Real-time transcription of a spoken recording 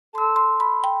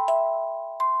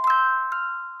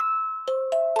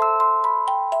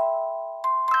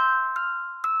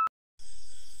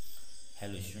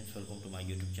Friends, welcome to my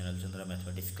YouTube channel Chandra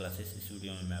mathematics classes. इस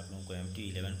video में मैं आप लोगों को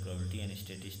Mte11 प्रोबेबिलिटी एंड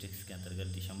स्टैटिस्टिक्स के अंतर्गत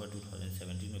दिसंबर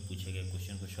 2017 में पूछे गए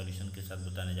क्वेश्चन को सॉल्यूशन के साथ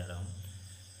बताने जा रहा हूं।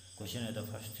 क्वेश्चन है the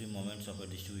first three moments of a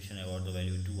distribution about the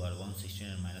value 2 are 116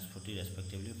 and -40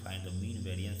 respectively. Find the mean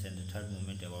variance and the third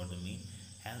moment about the mean,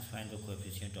 hence find the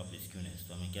coefficient of skewness.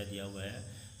 तो हमें क्या दिया हुआ है,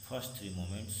 first three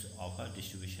moments of a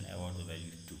distribution about the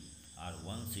value 2 are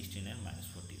 116 and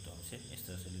 -40। तो हम इसे इस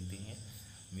तरह से लिख देंगे,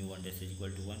 μ1 dash is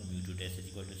equal to 1, μ2 dash is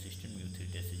equal to 16, μ3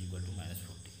 dash is equal to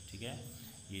 -40। ठीक है,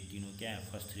 ये तीनों क्या है,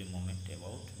 first three moment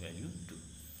about value 2।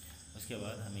 उसके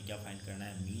बाद हमें क्या फाइंड करना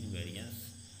है, मीन वेरिएंस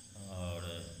और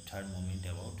थर्ड मोमेंट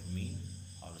अबाउट मीन,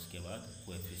 और उसके बाद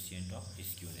कोएफिशिएंट ऑफ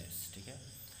स्क्यूनेस। ठीक है,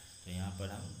 तो यहाँ पर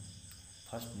हम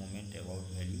फर्स्ट मोमेंट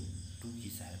अबाउट वैल्यू 2 की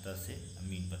सहायता से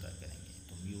मीन पता करेंगे।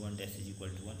 तो μ1 dash is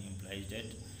equal to 1 implies date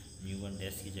μ1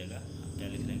 dash की जगह हम क्या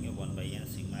लिख लेंगे, 1/n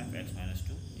sigma F x minus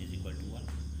 2 is equal to 1।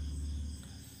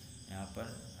 यहाँ पर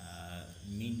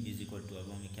मीन इज इक्वल टू, अब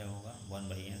हमें क्या होगा,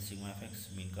 1/n sigma F x,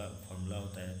 mean का फॉर्मूला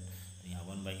होता है। तो यहाँ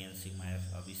 1/n सिग्मा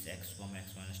एफ, अब इस एक्स को हम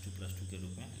एक्स माइनस 2 प्लस 2 के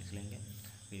रूप में लिख लेंगे।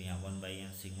 फिर यहाँ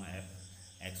 1/n sigma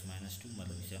F x minus 2,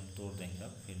 मतलब इसे हम तोड़ देंगे।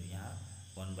 अब फिर यहाँ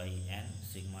 1/n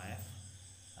सिग्मा एफ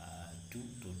 2,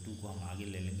 तो 2 को हम आगे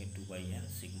ले लेंगे, 2/n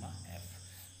सिग्मा एफ।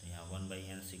 तो यहाँ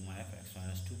 1/n sigma F x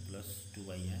minus 2 plus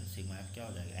 2/n sigma F क्या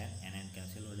हो जाएगा, n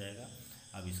कैंसिल हो जाएगा।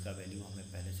 अब इसका वैल्यू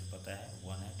हमें पहले से पता है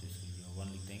 1 है, तो इसको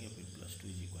 1 लिख देंगे, फिर प्लस 2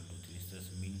 इज इक्वल टू 3। इस तरह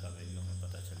से मीन का वैल्यू हमें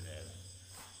पता चल जाएगा।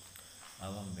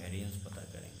 अब हम वेरिएंस पता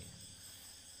करेंगे।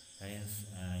 वेरिएंस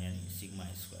यानी sigma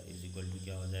square is equal to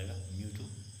क्या हो जाएगा, μ2।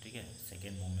 ठीक है,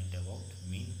 सेकेंड मोमेंट अबाउट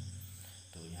मीन।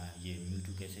 तो यहाँ ये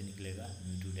μ2 कैसे निकलेगा,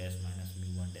 μ2 डैश माइनस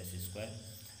μ1 डैश स्क्वायर।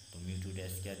 तो μ2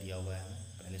 डैश क्या दिया हुआ है,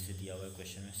 हमें पहले से दिया हुआ है,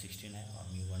 क्वेश्चन में 16 है, और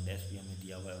μ1 डैश भी हमें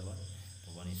दिया हुआ है 1, तो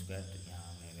 1 स्क्वायर। तो यहाँ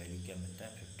हमें वैल्यू क्या मिलता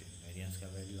है, 15। वेरिएंस का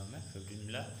वैल्यू हमें 15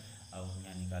 मिला। अब हम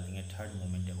यहाँ निकालेंगे थर्ड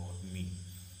मोमेंट अबाउट मीन।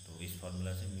 तो इस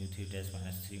फार्मूला से μ3 dash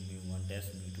minus 3 μ1 dash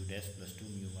μ2 dash plus 2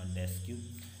 μ1 dash cube.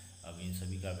 अब इन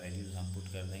सभी का वैल्यूज हम पुट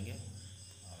कर देंगे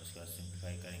और उसके बाद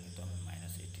सिंप्लीफाई करेंगे तो हमें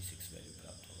 -86 वैल्यू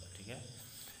प्राप्त होगा। ठीक है,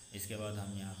 इसके बाद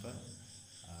हम यहाँ पर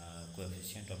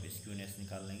कोएफिशिएंट ऑफ स्क्यूनेस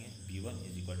निकाल लेंगे। b1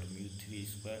 is equal to μ3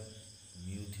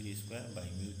 square by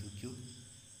μ2 cube.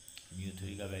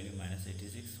 μ3 का वैल्यू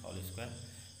 -86 होल स्क्वायर,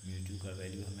 μ2 का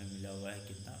वैल्यू हमें मिला हुआ है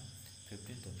कितना,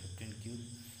 15, तो 15 क्यूब।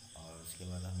 और उसके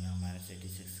बाद हम यहाँ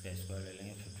 -86 का स्क्वायर ले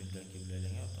लेंगे, 15 का क्यूब ले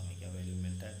लेंगे, तो हमें क्या वैल्यू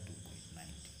मिलता है,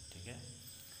 2.90। ठीक है,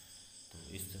 तो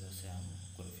इस तरह से हम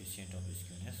coefficient of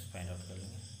skewness find out कर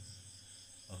लेंगे।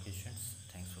 Okay students,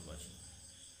 thanks for watching.